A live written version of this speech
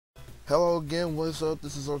Hello again, what's up?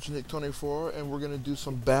 This is Ultranick24 and we're gonna do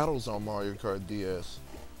some battles on Mario Kart DS.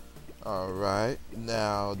 Alright,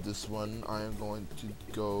 now this one I am going to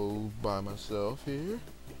go by myself here.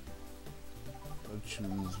 I'll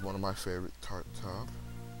choose one of my favorite Kart Top.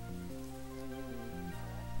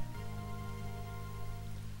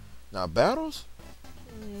 Now battles?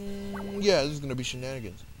 Yeah, this is gonna be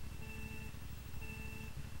shenanigans.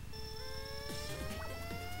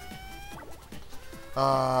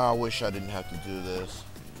 I wish I didn't have to do this,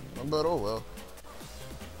 but oh well.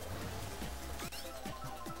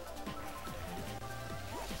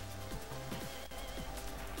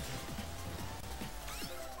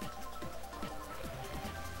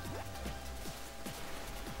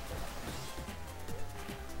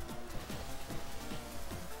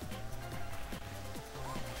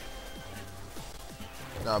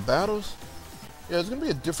 Now battles? Yeah, it's gonna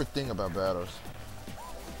be a different thing about battles.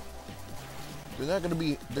 They're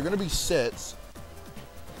gonna be sets,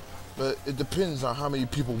 but it depends on how many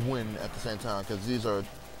people win at the same time, because these are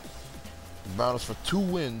battles for 2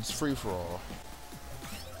 wins, free for all.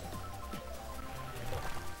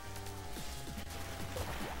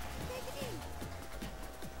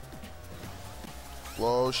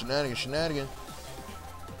 Whoa, shenanigan.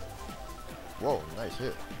 Whoa, nice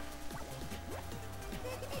hit.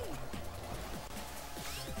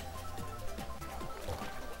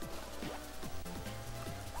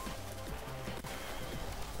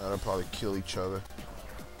 They'll probably kill each other.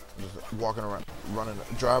 Just walking around,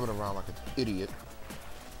 driving around like an idiot.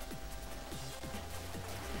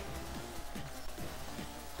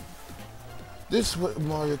 This is what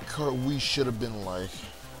Mario Kart Wii should have been like.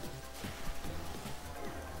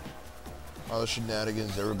 All the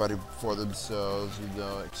shenanigans, everybody for themselves, you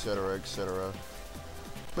know, etc., etc.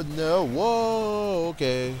 But no, whoa,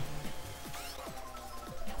 okay.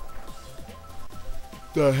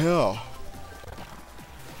 The hell?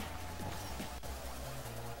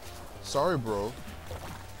 Sorry, bro.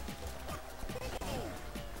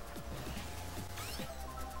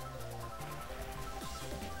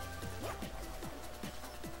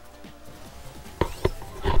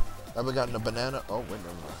 Have we gotten a banana? Oh, wait, never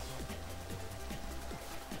mind.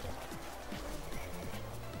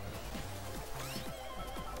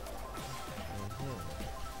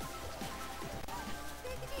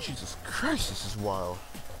 Jesus Christ, this is wild.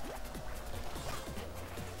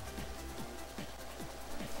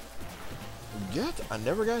 Yet, I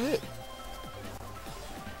never got hit.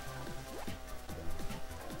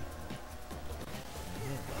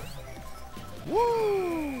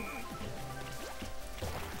 Woo!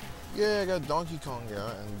 Yeah, I got Donkey Kong,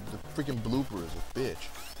 yeah, and the freaking blooper is a bitch.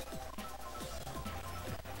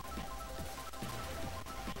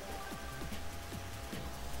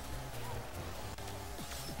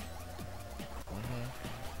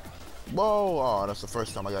 Whoa! Oh, that's the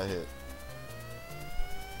first time I got hit.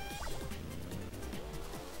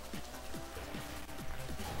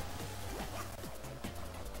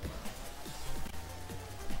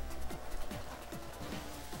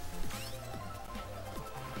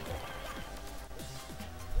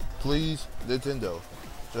 Please, Nintendo,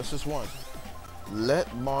 just this once,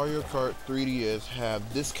 let Mario Kart 3DS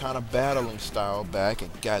have this kind of battling style back,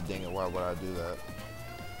 and god dang it, why would I do that?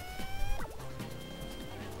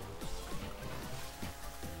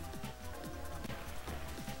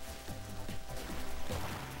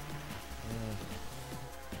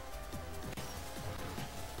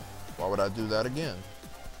 Why would I do that again?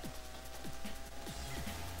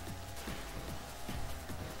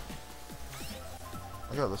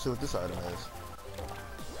 Okay, let's see what this item is.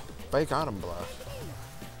 Fake item block.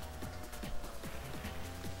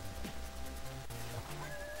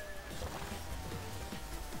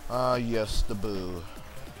 Ah, yes, the boo.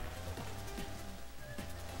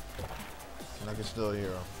 And I can still hear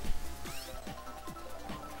him.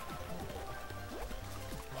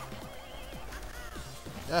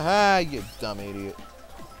 Aha, you dumb idiot.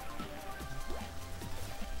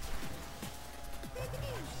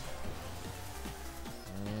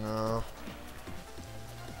 No.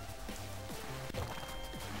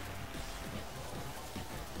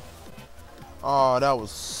 Oh, that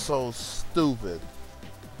was so stupid.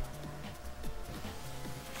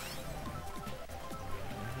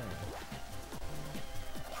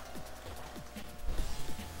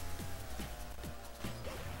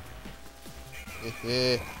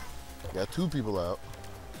 Got 2 people out.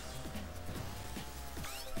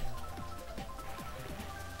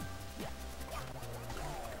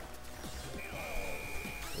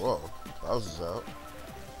 Whoa, Bowser's out.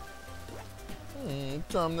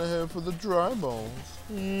 Time to head for the dry bones.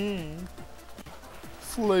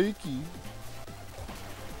 Flaky.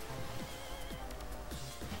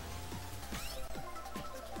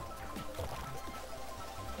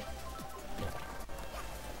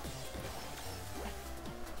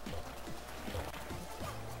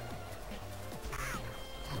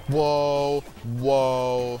 Whoa,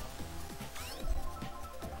 whoa.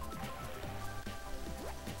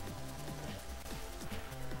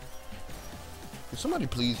 Can somebody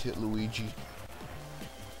please hit Luigi?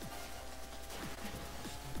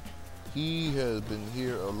 He has been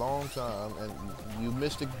here a long time and you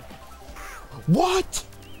missed it. What?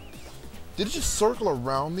 Did it just circle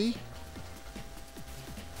around me?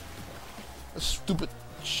 A stupid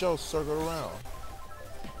shell circled around.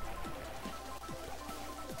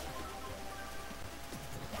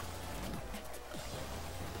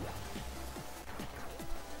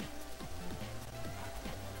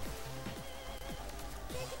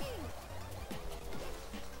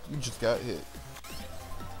 You just got hit.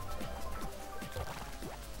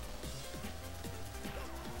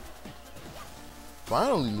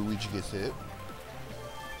 Finally, Luigi gets hit.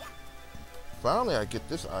 Finally, I get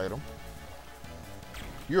this item.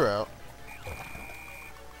 You're out.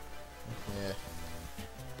 Yeah.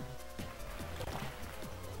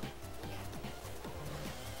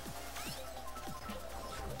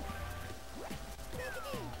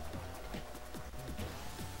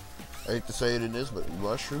 I hate to say it in this, but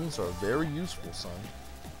mushrooms are very useful, son.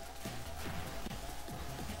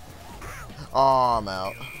 Oh, I'm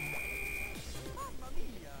out.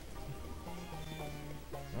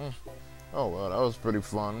 Oh well, that was pretty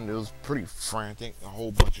fun. It was pretty frantic. A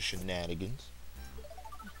whole bunch of shenanigans.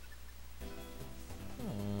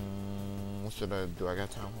 What should I do? I got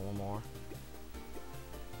time for one more.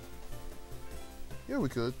 Yeah, we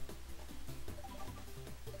could.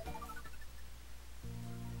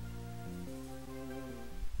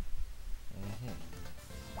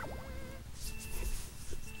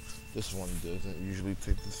 This one doesn't usually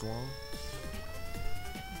take this long.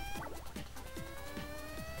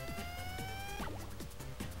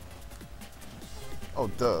 Oh,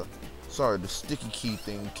 duh. Sorry, the sticky key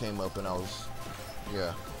thing came up and I was...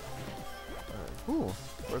 Yeah. Alright. Ooh,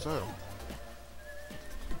 where's her?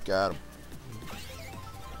 Got him.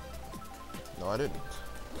 No, I didn't.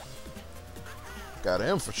 Got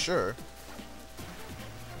him for sure.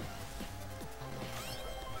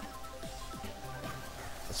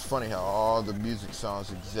 It's funny how all the music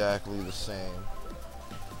sounds exactly the same.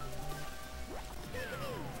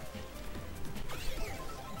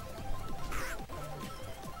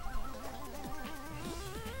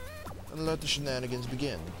 And let the shenanigans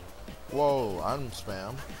begin. Whoa, I'm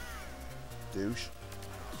spam. Douche.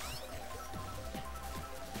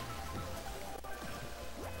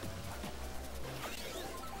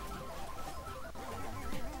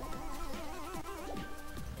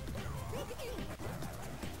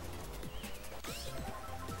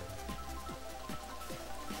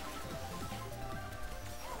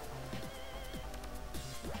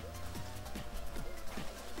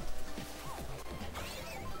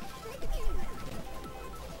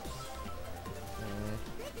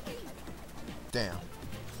 Damn.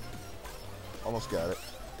 Almost got it.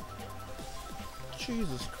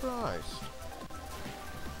 Jesus Christ.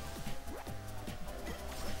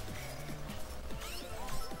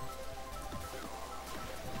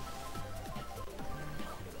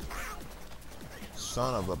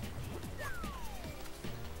 Son of a...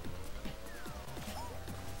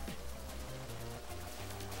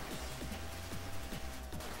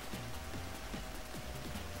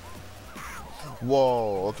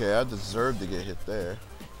 Whoa, okay, I deserve to get hit there.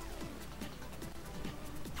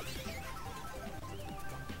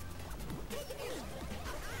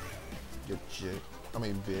 Get shit. I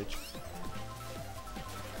mean, bitch.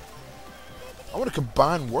 I want to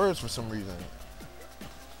combine words for some reason.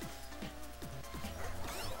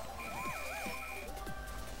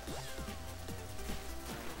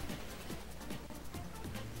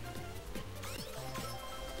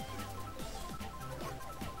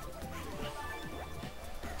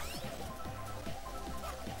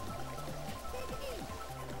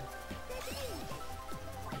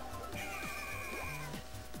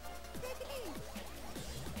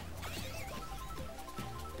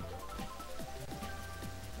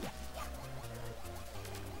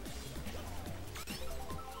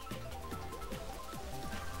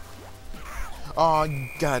 Oh,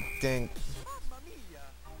 god dang.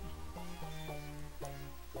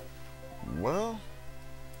 Well,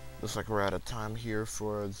 looks like we're out of time here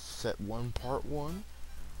for set 1, part 1.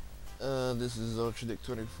 This is Ultradick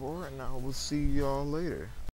 24, and I will see y'all later.